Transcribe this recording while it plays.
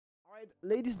Alright,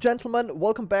 ladies and gentlemen,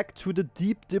 welcome back to the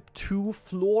Deep Dip 2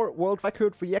 Floor World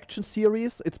Record Reaction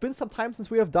Series. It's been some time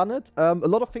since we have done it. A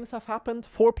lot of things have happened.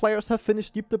 4 players have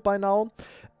finished Deep Dip by now.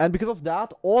 And because of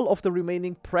that, all of the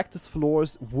remaining practice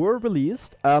floors were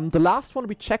released. The last one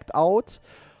we checked out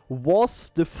was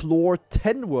the Floor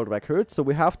 10 World Record. So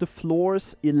we have the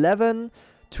floors 11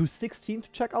 to 16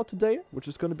 to check out today, which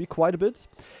is going to be quite a bit.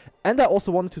 And I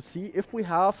also wanted to see if we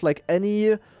have like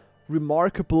any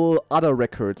remarkable other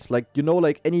records, like, you know,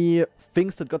 like any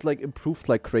things that got like improved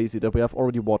like crazy that we have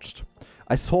already watched.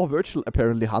 I saw Virtual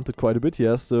apparently hunted quite a bit. He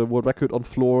has the world record on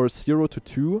floor 0 to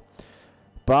 2,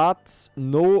 but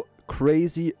no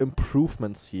crazy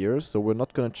improvements here, so we're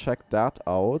not gonna check that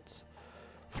out.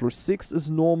 Floor 6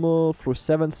 is normal, floor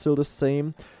 7 still the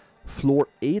same. Floor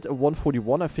 8 at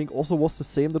 141 I think also was the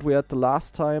same that we had the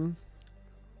last time.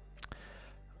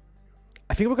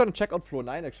 I think we're gonna check out floor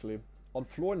 9 actually. On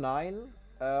floor 9,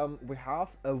 we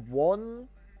have a 1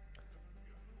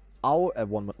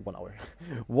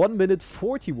 minute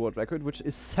 40 world record, which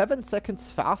is 7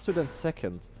 seconds faster than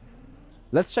second.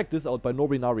 Let's check this out by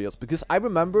Nobinarios, because I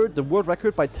remember the world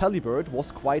record by Telebird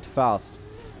was quite fast.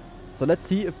 So let's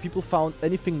see if people found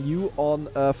anything new on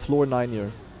floor 9 here.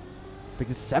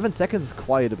 Because 7 seconds is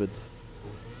quite a bit.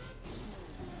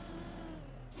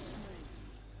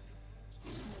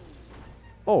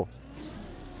 Oh.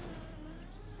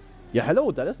 Yeah,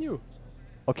 hello, that is new.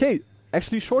 Okay,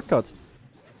 actually shortcut.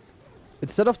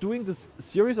 Instead of doing this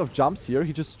series of jumps here,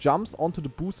 he just jumps onto the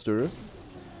booster.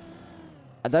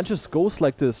 And then just goes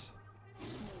like this.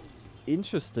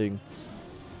 Interesting.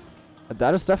 And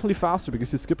that is definitely faster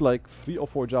because you skip like 3 or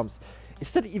 4 jumps.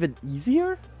 Is that even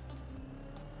easier?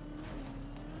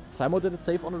 Simon did it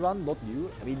safe on a run, not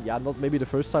new. I mean, yeah, not maybe the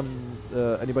first time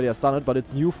anybody has done it, but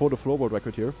it's new for the floor world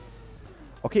record here.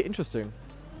 Okay, interesting.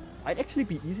 Might actually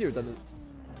be easier than it.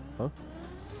 Huh?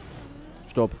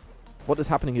 Stop. What is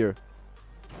happening here?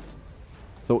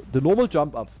 So, the normal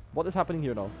jump up. What is happening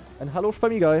here now? And hello,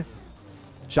 Spammy guy.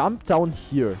 Jump down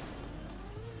here.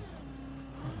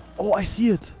 Oh, I see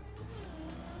it.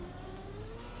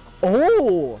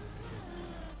 Oh!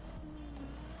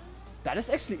 That is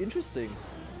actually interesting.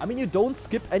 I mean, you don't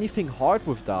skip anything hard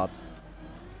with that.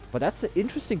 But that's an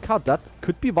interesting cut. That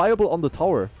could be viable on the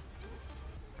tower.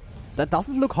 That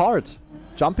doesn't look hard.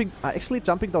 Jumping, actually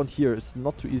jumping down here is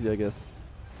not too easy, I guess.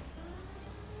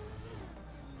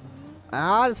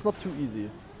 Ah, it's not too easy.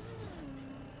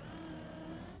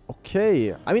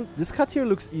 Okay. I mean, this cut here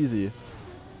looks easy.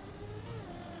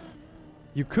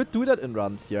 You could do that in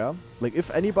runs, yeah? Like, if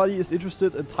anybody is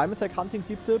interested in time attack hunting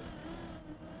Deep Dip,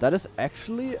 that is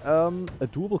actually a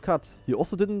doable cut. He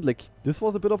also didn't, like, this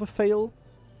was a bit of a fail.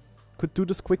 Could do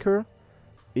this quicker.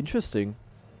 Interesting.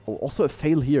 Oh, also a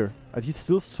fail here. And he's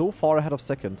still so far ahead of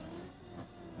second.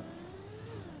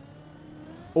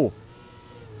 Oh.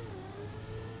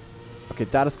 Okay,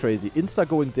 that is crazy. Insta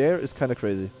going there is kind of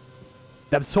crazy.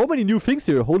 There's so many new things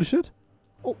here. Holy shit.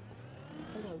 Oh.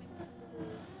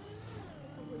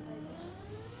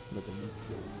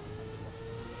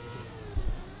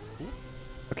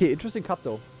 Okay, interesting cut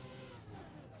though.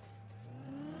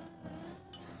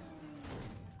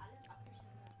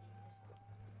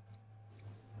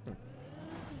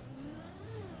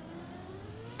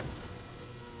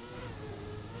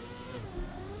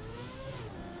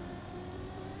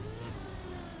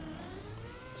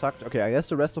 Okay, I guess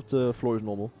the rest of the floor is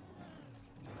normal.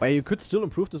 But you could still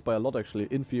improve this by a lot, actually,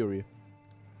 in theory.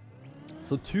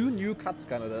 So 2 new cuts,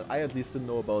 kind of, that I at least didn't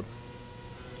know about.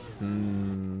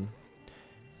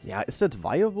 Yeah, is that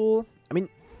viable? I mean,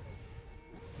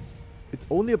 it's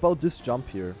only about this jump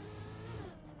here.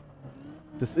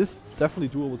 This is definitely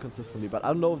doable consistently, but I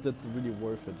don't know if that's really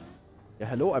worth it. Yeah,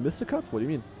 hello, I missed the cut? What do you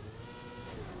mean?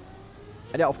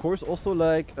 And yeah, of course, also,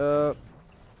 like,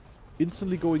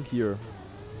 instantly going here.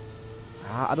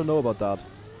 I don't know about that.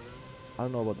 I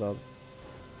don't know about that.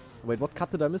 Wait, what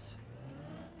cut did I miss?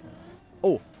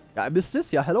 Oh, yeah, I missed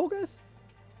this. Yeah, hello, guys.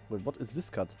 Wait, what is this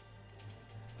cut?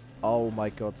 Oh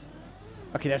my god.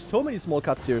 Okay, there's so many small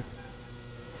cuts here.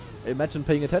 Imagine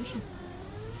paying attention.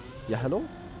 Yeah, hello?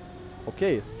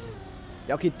 Okay.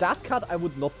 Yeah, okay, that cut I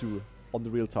would not do on the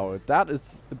real tower. That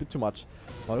is a bit too much.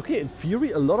 But okay, in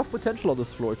theory, a lot of potential on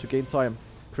this floor to gain time.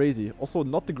 Crazy. Also,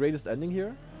 not the greatest ending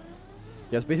here.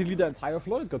 Yeah, it's basically the entire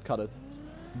floor that got cutted.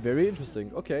 Very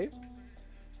interesting. Okay.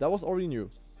 That was already new.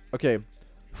 Okay.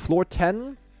 Floor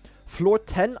 10. Floor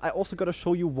 10, I also gotta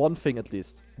show you one thing at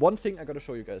least. One thing I gotta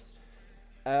show you guys.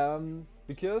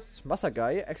 Because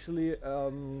Masagai actually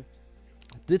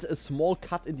did a small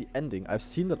cut in the ending. I've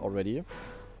seen that already.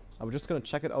 I'm just gonna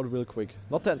check it out real quick.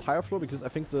 Not the entire floor, because I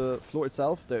think the floor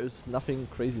itself, there is nothing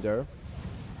crazy there.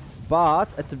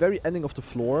 But at the very ending of the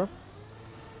floor,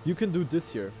 you can do this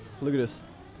here. Look at this.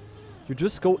 You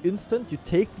just go instant, you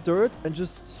take the dirt and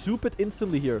just soup it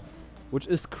instantly here. Which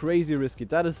is crazy risky.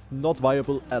 That is not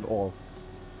viable at all.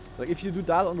 Like if you do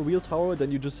that on the wheel tower,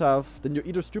 then you just have... Then you're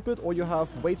either stupid or you have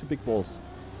way too big balls.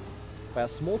 By a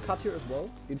small cut here as well.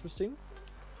 Interesting.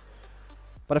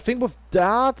 But I think with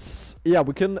that... Yeah,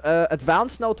 we can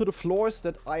advance now to the floors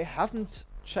that I haven't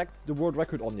checked the world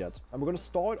record on yet. And we're gonna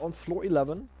start on floor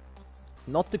 11.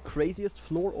 Not the craziest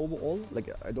floor overall. Like,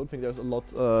 I don't think there's a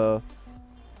lot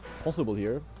possible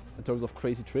here in terms of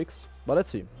crazy tricks. But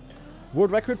let's see.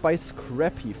 World record by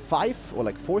Scrappy. 5 or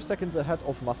like 4 seconds ahead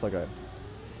of Masagai.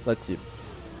 Let's see.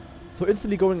 So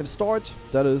instantly going in the start.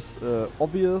 That is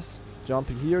obvious.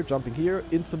 Jumping here.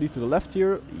 Instantly to the left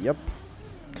here. Yep.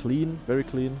 Clean. Very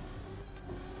clean.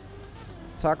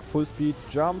 Tack, full speed,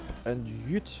 jump, and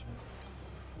yut.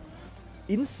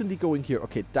 Instantly going here.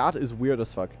 Okay, that is weird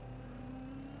as fuck.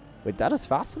 Wait, that is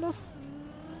fast enough?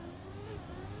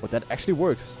 Oh, that actually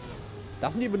works.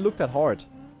 Doesn't even look that hard.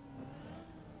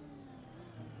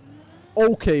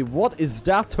 Okay, what is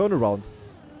that turnaround?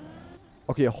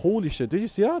 Okay, holy shit. Did you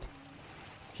see that?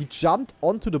 He jumped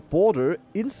onto the border,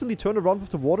 instantly turned around with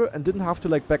the water, and didn't have to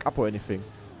like back up or anything.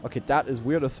 Okay, that is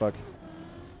weird as fuck.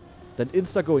 Then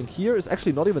insta going here is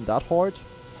actually not even that hard.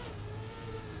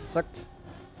 Zack.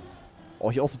 Oh,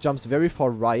 he also jumps very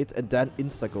far right and then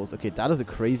insta goes. Okay, that is a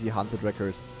crazy hunted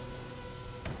record.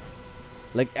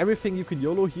 Like everything you can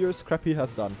YOLO here, Scrappy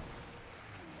has done.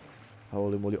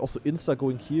 Holy moly. Also insta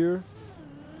going here.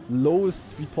 Lowest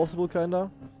speed possible, kinda.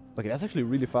 Okay, that's actually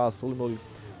really fast. Holy moly.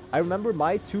 I remember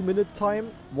my 2-minute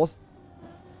time was...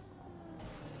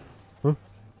 Huh?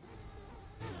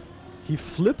 He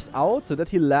flips out so that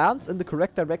he lands in the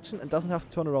correct direction and doesn't have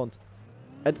to turn around.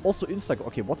 And also insta go.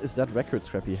 Okay, what is that record,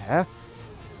 Scrappy? Huh?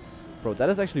 Bro, that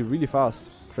is actually really fast.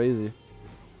 Crazy.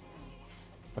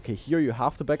 Okay, here you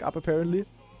have to back up apparently.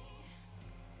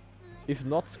 If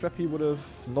not, Scrappy would have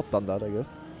not done that, I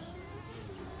guess.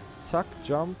 Tuck,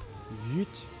 jump,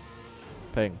 yeet,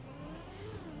 pang.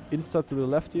 Insta to the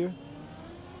left here.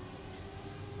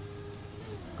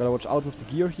 Gotta watch out with the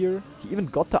gear here. He even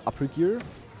got the upper gear,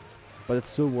 but it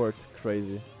still worked.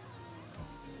 Crazy.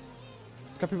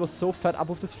 Scrappy was so fed up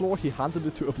with this floor, he hunted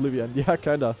it to oblivion. Yeah,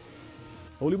 kinda.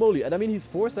 Holy moly. And I mean, he's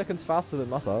 4 seconds faster than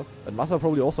Massa. And Massa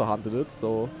probably also hunted it,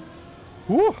 so...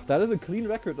 Whew, that is a clean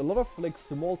record. A lot of like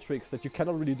small tricks that you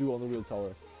cannot really do on the real tower.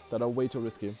 That are way too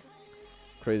risky.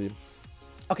 Crazy.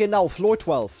 Okay, now floor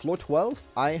 12. Floor 12,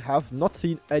 I have not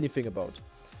seen anything about.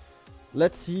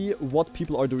 Let's see what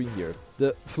people are doing here.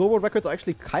 The floorboard records are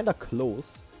actually kinda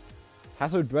close.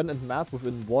 Hazard, Bren, and Matt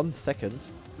within 1 second.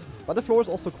 But the floor is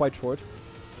also quite short.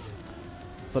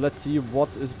 So let's see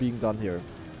what is being done here.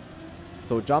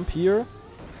 So jump here.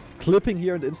 Clipping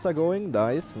here and insta going.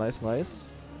 Nice, nice, nice.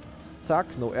 Zack,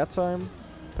 no airtime.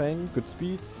 Pang, good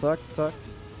speed. Zack, zack.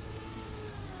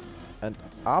 And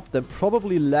up. Then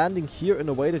probably landing here in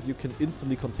a way that you can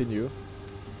instantly continue.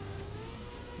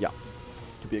 Yeah.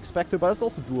 To be expected, but it's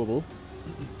also doable.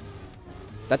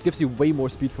 That gives you way more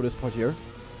speed for this part here.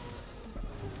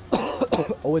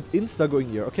 Oh, and insta going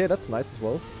here. Okay, that's nice as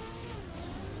well.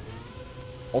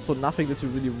 Also nothing that you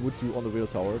really would do on the real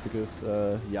tower, because,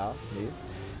 yeah, nee.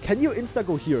 Can you insta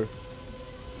go here?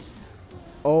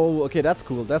 Oh, okay, that's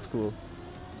cool, that's cool.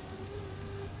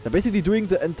 They're basically doing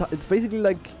the entire... It's basically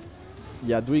like...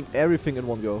 Yeah, doing everything in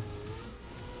one go.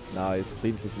 Nice,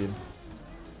 clean, clean, clean.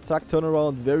 Zack, turn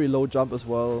around, very low jump as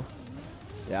well.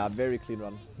 Yeah, very clean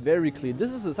run. Very clean.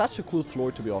 This is such a cool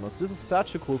floor, to be honest. This is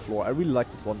such a cool floor. I really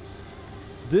like this one.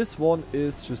 This one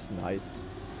is just nice.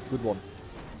 Good one.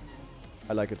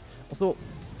 I like it. Also,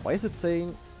 why is it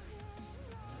saying...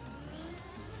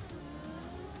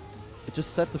 It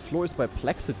just said the floor is by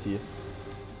Plexity.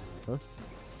 Huh?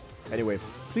 Anyway,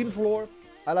 clean floor.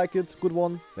 I like it. Good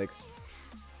one. Next.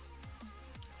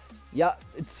 Yeah,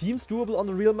 it seems doable on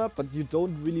the real map, but you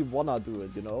don't really wanna do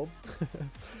it, you know?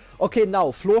 Okay,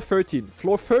 now, floor 13.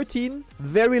 Floor 13,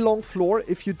 very long floor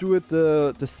if you do it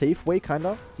the safe way,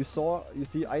 kinda. You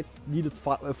see, I needed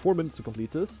 4 minutes to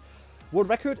complete this. World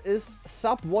record is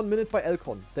sub 1 minute by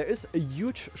Elcon. There is a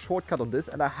huge shortcut on this,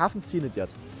 and I haven't seen it yet.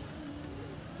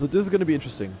 So this is gonna be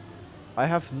interesting. I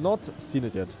have not seen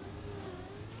it yet.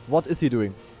 What is he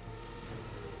doing?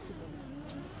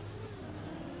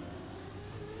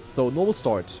 So, normal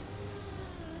start.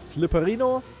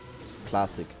 Flipperino.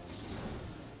 Classic.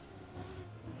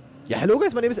 Yeah, hello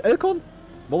guys, my name is Elcon.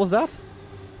 What was that?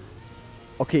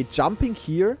 Okay, jumping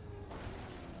here.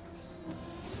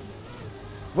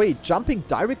 Wait, jumping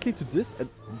directly to this? And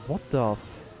what the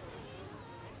f...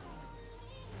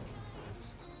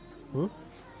 Huh?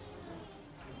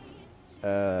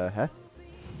 Huh?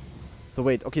 So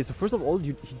wait, okay, so first of all,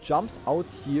 he jumps out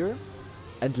here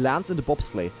and lands in the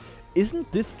bobsleigh.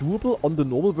 Isn't this doable on the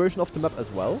normal version of the map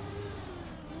as well?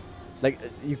 Like,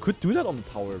 you could do that on the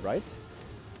tower, right?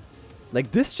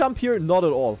 Like, this jump here, not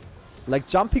at all. Like,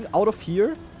 jumping out of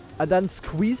here and then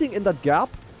squeezing in that gap,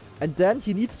 and then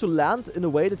he needs to land in a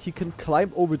way that he can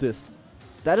climb over this.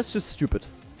 That is just stupid.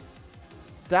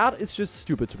 That is just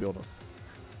stupid, to be honest.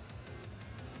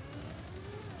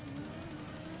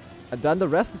 And then the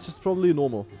rest is just probably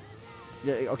normal.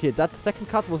 Yeah, okay, that second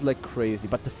cut was like crazy,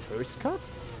 but the first cut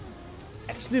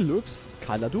actually looks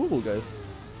kinda doable, guys.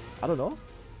 I don't know.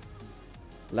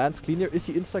 Lands cleaner. Is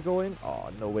he insta going? Oh,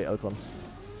 no way, Elcon.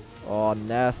 Oh,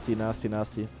 nasty, nasty,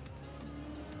 nasty.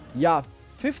 Yeah,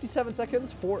 57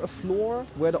 seconds for a floor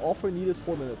where the offer needed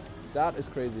 4 minutes. That is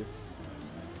crazy.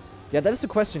 Yeah, that is the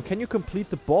question. Can you complete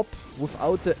the bob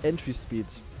without the entry speed?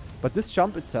 But this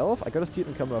jump itself, I gotta see it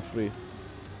in camera 3.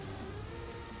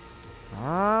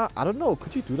 I don't know.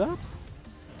 Could you do that?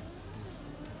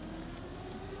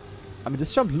 I mean,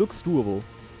 this jump looks doable.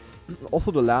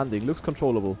 Also, the landing looks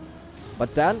controllable.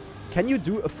 But then, can you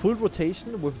do a full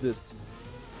rotation with this?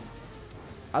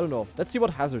 I don't know. Let's see what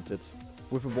Hazard did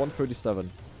with a 137.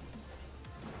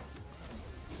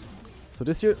 So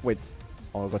this here... Wait.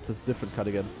 Oh, but it's a different cut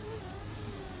again.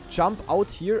 Jump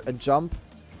out here and jump...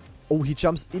 Oh, he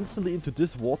jumps instantly into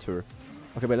this water.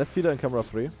 Okay, but let's see that in camera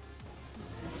 3.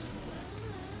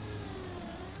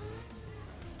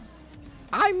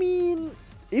 I mean,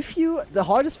 if you... The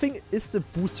hardest thing is the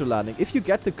booster landing. If you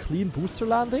get the clean booster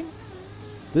landing,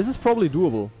 this is probably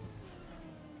doable.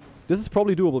 This is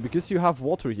probably doable because you have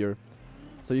water here.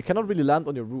 So you cannot really land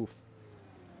on your roof.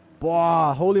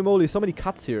 Boah, holy moly, so many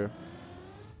cuts here.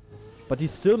 But he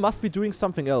still must be doing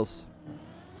something else.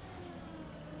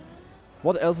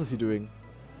 What else is he doing?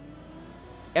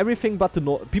 Everything but the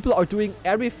normal... People are doing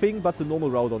everything but the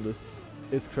normal route on this.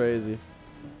 It's crazy.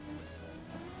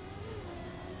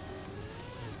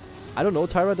 I don't know,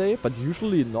 Tyra Day, but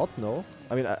usually not, no.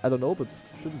 I mean, I don't know, but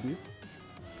shouldn't be.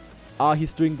 Ah,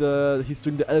 he's doing the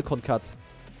Elcon cut.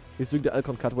 He's doing the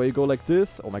Elcon cut where you go like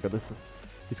this. Oh my god,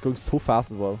 he's going so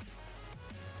fast as well.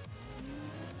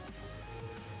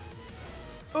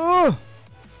 Oh!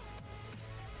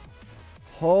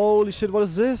 Holy shit, what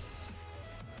is this?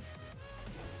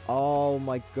 Oh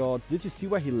my god, did you see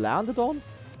where he landed on?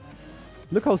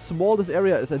 Look how small this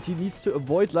area is and he needs to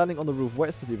avoid landing on the roof. Where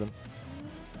is this even?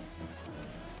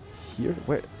 Here?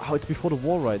 Where? Oh, it's before the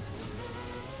wall ride.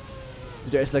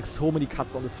 Dude, there's like so many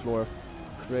cuts on this floor.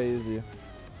 Crazy.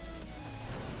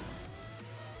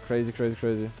 Crazy, crazy,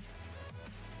 crazy.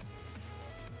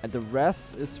 And the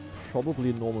rest is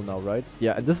probably normal now, right?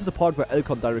 Yeah, and this is the part where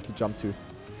Elcon directly jumped to.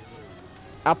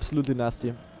 Absolutely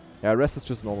nasty. Yeah, rest is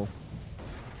just normal.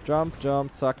 Jump,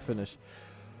 jump, zack, finish.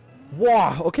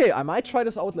 Wow, okay, I might try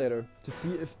this out later to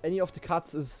see if any of the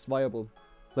cuts is viable.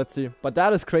 Let's see. But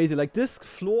that is crazy. Like, this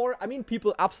floor... I mean,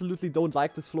 people absolutely don't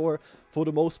like this floor for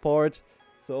the most part.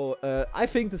 So, I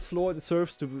think this floor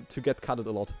deserves to get cutted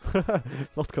a lot.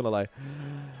 Not gonna lie.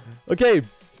 Okay.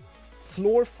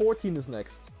 Floor 14 is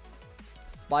next.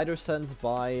 Spider Sense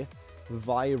by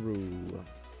Viru.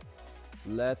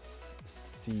 Let's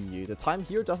see. The time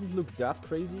here doesn't look that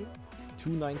crazy.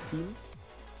 2:19.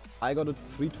 I got it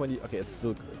 3:20. Okay, it's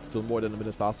still more than a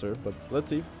minute faster, but let's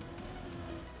see.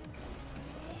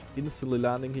 Instantly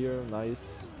landing here,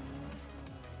 nice.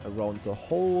 Around the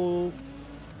hole.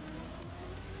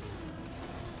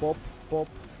 Bop, bop.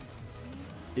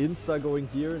 Insta going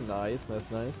here, nice, nice,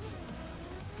 nice.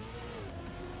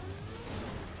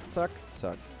 Tuck,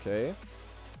 tuck, okay.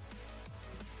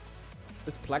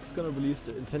 Is Plax gonna release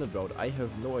the intended route? I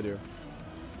have no idea.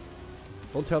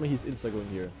 Don't tell me he's insta going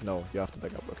here. No, you have to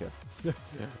back up, okay.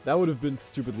 That would have been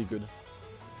stupidly good.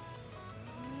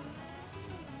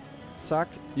 Zack,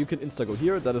 you can insta-go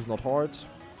here, that is not hard.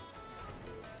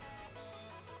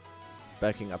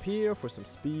 Backing up here for some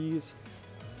speed.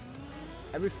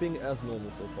 Everything as normal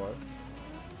so far.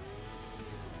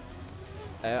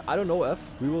 I don't know, F.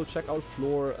 We will check out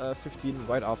floor 15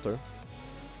 right after.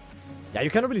 Yeah, you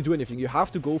cannot really do anything. You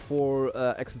have to go for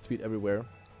exit speed everywhere.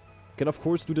 You can, of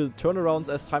course, do the turnarounds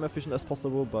as time efficient as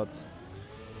possible, but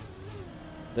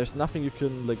there's nothing you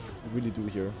can, like, really do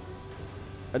here.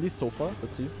 At least so far.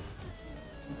 Let's see.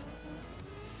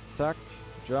 Zack,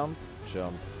 jump,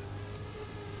 jump.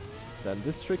 Then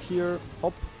this trick here,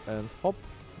 hop and hop.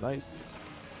 Nice.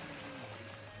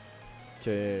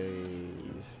 Okay.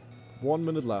 1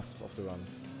 minute left of the run.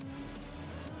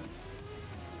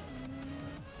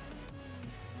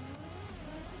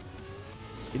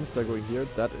 Insta going here,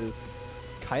 that is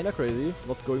kinda crazy.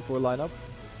 Not going for a lineup.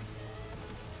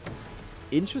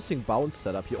 Interesting bounce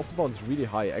setup. He also bounced really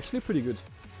high. Actually pretty good.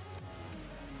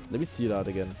 Let me see that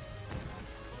again.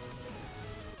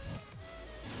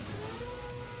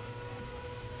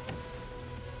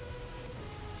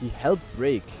 He held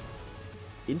break.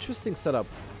 Interesting setup.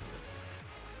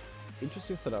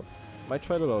 Interesting setup. Might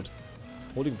try that out.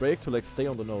 Holding brake to like stay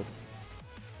on the nose.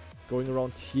 Going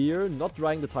around here. Not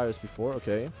drying the tires before.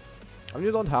 Okay. I mean,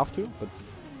 you don't have to, but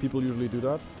people usually do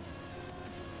that.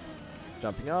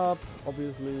 Jumping up,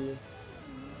 obviously.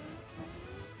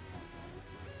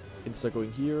 Insta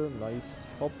going here. Nice.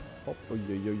 Hop, hop. Oh,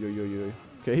 yo.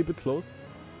 Okay, a bit close.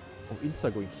 Oh,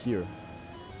 Insta going here.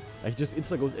 He just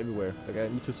Insta goes everywhere. Like, I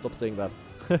need to stop saying that.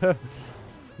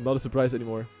 Not a surprise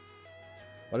anymore.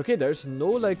 But okay, there's no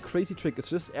like crazy trick. It's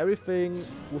just everything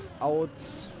without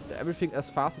everything as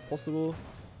fast as possible.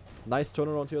 Nice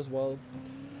turnaround here as well.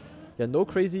 Yeah, no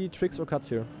crazy tricks or cuts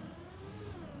here.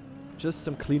 Just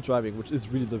some clean driving, which is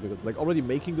really difficult. Like already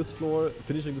making this floor,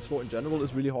 finishing this floor in general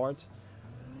is really hard.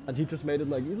 And he just made it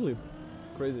like easily.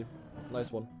 Crazy.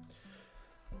 Nice one.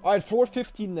 Alright, floor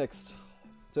 15 next.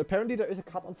 So apparently there is a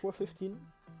cut on floor 15.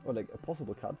 Or like a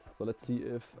possible cut. So let's see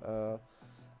if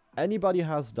anybody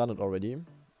has done it already.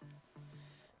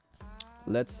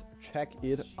 Let's check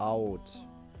it out.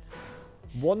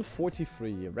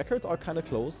 143. Records are kind of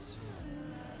close.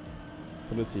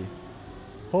 So let's see.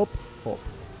 Hop, hop.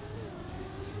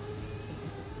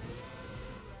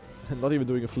 Not even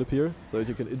doing a flip here, so that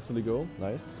you can instantly go.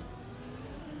 Nice.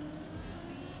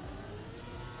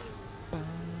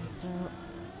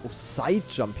 Oh, side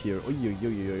jump here.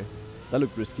 Oi. That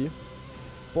looked risky.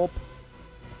 Bop.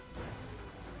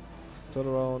 Turn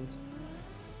around.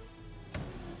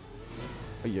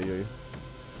 Oi.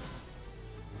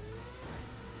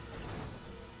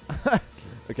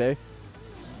 Okay.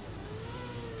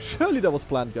 Surely that was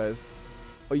planned, guys.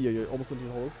 Oi, almost into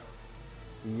the hole.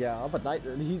 Yeah, but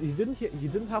he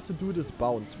didn't have to do this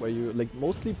bounce where you like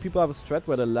mostly people have a strat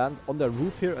where they land on their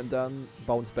roof here and then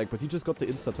bounce back, but he just got the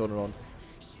insta turnaround.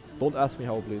 Don't ask me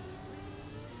how, please.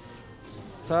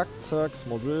 Zack, zack,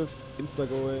 small drift, insta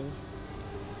going.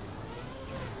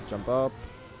 Jump up.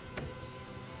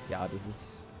 Yeah,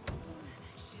 this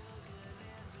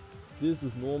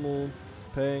is normal.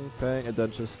 Pang, pang, and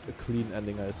then just a clean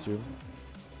ending, I assume.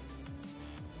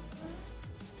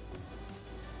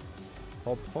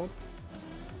 Hop, hop.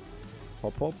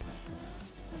 Hop, hop.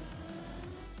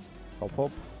 Hop,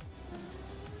 hop.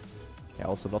 Yeah,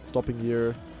 also not stopping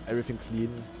here. Everything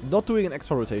clean. Not doing an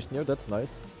extra rotation here. That's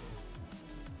nice.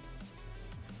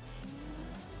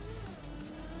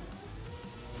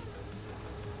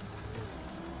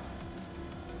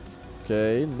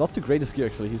 Okay, not the greatest gear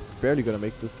actually. He's barely gonna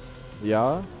make this.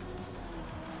 Yeah.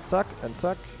 Zack, and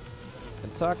zack.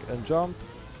 And zack, and jump.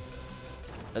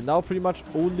 And now pretty much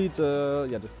only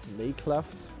the snake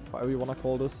left, however you wanna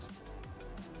call this.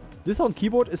 This on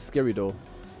keyboard is scary though.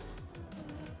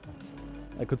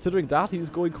 And considering that, he's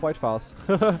going quite fast.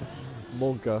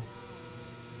 Monka.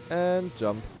 And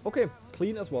jump. Okay,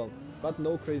 clean as well, but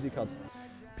no crazy cut.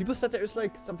 People said there is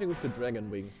like something with the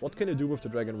dragon wing. What can you do with the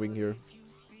dragon wing here?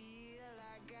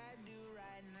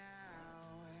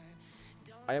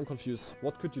 I am confused.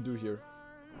 What could you do here?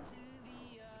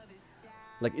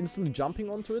 Like instantly jumping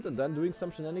onto it and then doing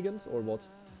some shenanigans, or what?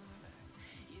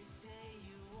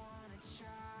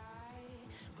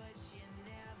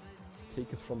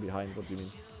 Take it from behind, what do you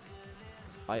mean?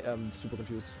 I am super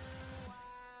confused.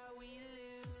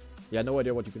 Yeah, no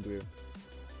idea what you can do here.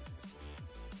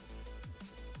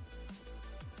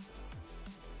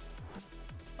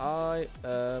 I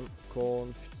am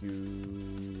confused.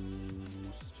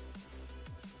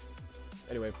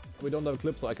 Anyway, we don't have a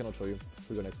clip, so I cannot show you.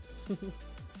 We go next.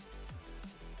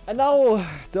 And now,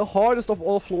 the hardest of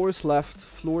all floors left.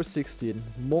 Floor 16.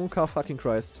 Monka fucking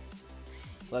Christ.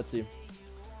 Let's see.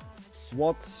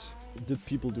 What did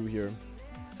people do here?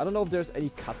 I don't know if there's any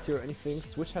cuts here or anything.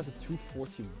 Switch has a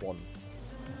 241.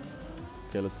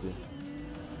 Okay, let's see.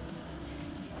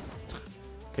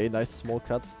 Okay, nice small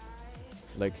cut.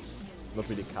 Like, not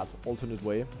really cut. Alternate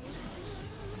way.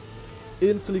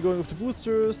 Instantly going with the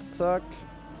boosters. Zack.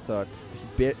 Zack.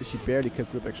 She barely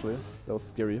kept grip actually. That was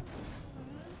scary.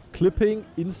 Clipping.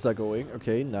 Insta going.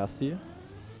 Okay, nasty.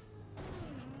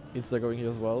 Insta going here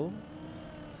as well.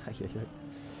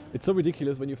 It's so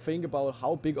ridiculous when you think about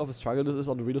how big of a struggle this is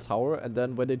on the real tower, and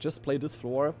then when they just play this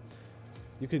floor,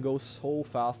 you can go so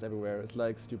fast everywhere. It's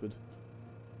like stupid.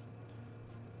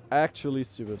 Actually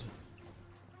stupid.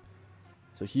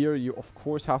 So here you of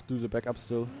course have to do the backup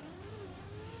still.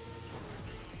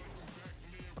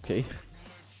 Okay.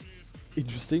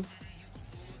 Interesting.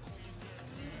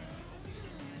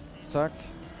 Zack,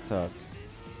 zack.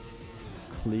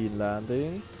 clean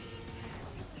landing.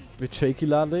 Bit shaky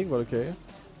landing, but okay.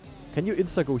 Can you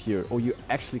insta-go here? Oh, you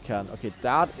actually can. Okay,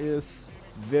 that is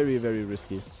very, very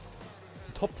risky.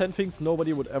 Top 10 things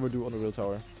nobody would ever do on a real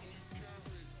tower.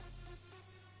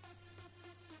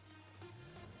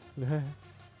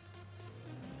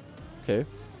 Okay.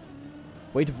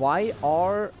 Wait, why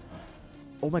are...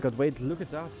 Oh my god, wait, look at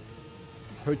that.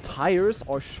 Her tires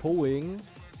are showing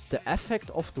the effect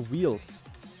of the wheels.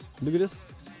 Look at this.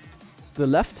 The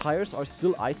left tires are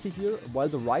still icy here, while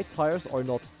the right tires are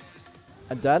not.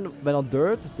 And then, when on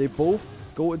dirt, they both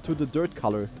go into the dirt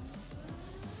color.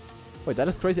 Wait, that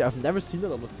is crazy. I've never seen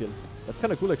that on the skin. That's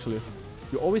kind of cool, actually.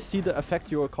 You always see the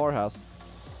effect your car has.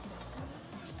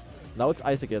 Now it's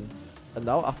ice again. And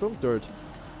now, Achtung, dirt.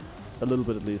 A little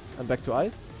bit at least. And back to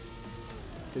ice.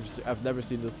 Interesting. I've never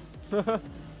seen this.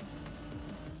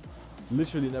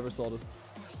 Literally never saw this.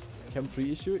 Chem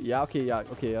 3 issue? Yeah,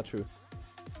 okay, true.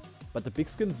 But the big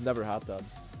skins never had that.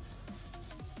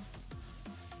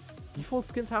 Default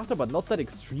skins have that, but not that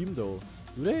extreme though.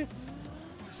 Do they?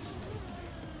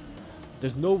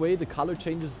 There's no way the color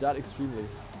changes that extremely.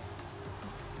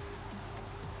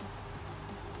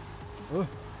 Ugh.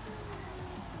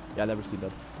 Yeah, never seen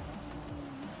that.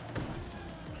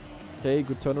 Okay,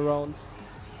 good turnaround.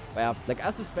 But yeah, like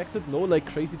as expected, no like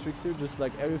crazy tricks here, just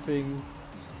like everything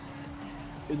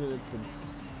in an instant.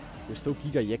 You're so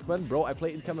giga Yekman. Bro, I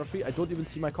play in camera 3, I don't even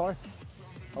see my car.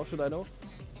 How should I know?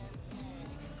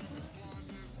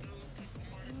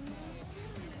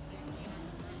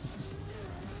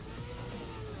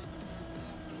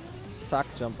 Zack,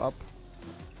 jump up.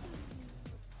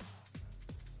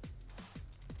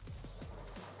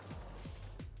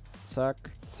 Zack,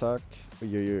 zack.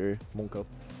 Monk up.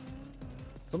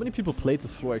 So many people played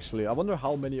this floor actually. I wonder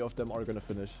how many of them are gonna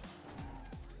finish.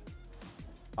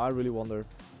 I really wonder.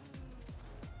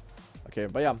 Okay,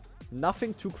 but yeah,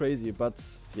 nothing too crazy, but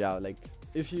yeah, like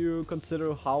if you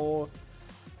consider how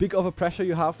big of a pressure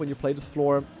you have when you play this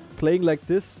floor, playing like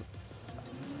this,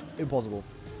 impossible.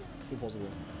 Impossible.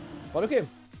 But okay,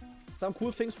 some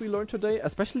cool things we learned today,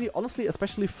 especially, honestly,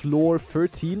 especially floor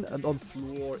 13 and on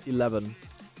floor 11.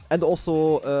 And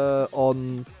also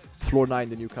on floor 9,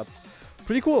 the new cuts.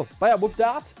 Pretty cool. But yeah, with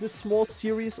that, this small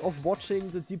series of watching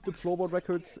the Deep Dip floorboard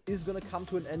records is gonna come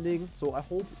to an ending. So I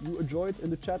hope you enjoyed in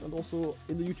the chat and also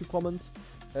in the YouTube comments.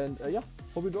 And yeah,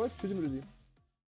 hope you enjoyed. Tschüssi.